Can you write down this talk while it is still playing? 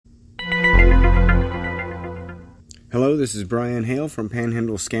Hello, this is Brian Hale from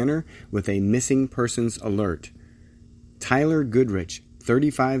Panhandle Scanner with a missing persons alert. Tyler Goodrich,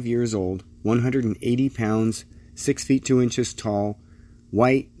 35 years old, 180 pounds, 6 feet 2 inches tall,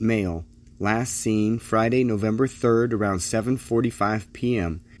 white male, last seen Friday, November 3rd around 7:45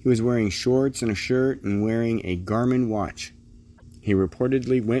 p.m. He was wearing shorts and a shirt and wearing a Garmin watch. He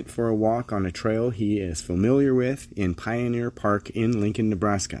reportedly went for a walk on a trail he is familiar with in Pioneer Park in Lincoln,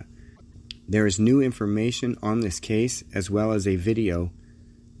 Nebraska. There is new information on this case as well as a video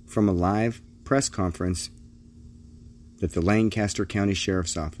from a live press conference that the Lancaster County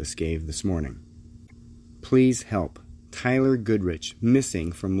Sheriff's Office gave this morning. Please help. Tyler Goodrich,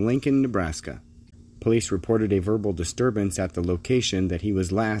 missing from Lincoln, Nebraska. Police reported a verbal disturbance at the location that he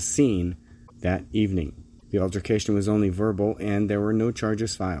was last seen that evening. The altercation was only verbal and there were no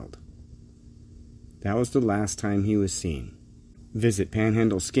charges filed. That was the last time he was seen. Visit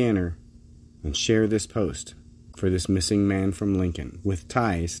Panhandle Scanner and share this post for this missing man from Lincoln with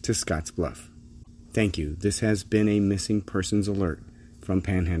ties to Scottsbluff. Thank you. This has been a missing persons alert from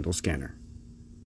Panhandle Scanner.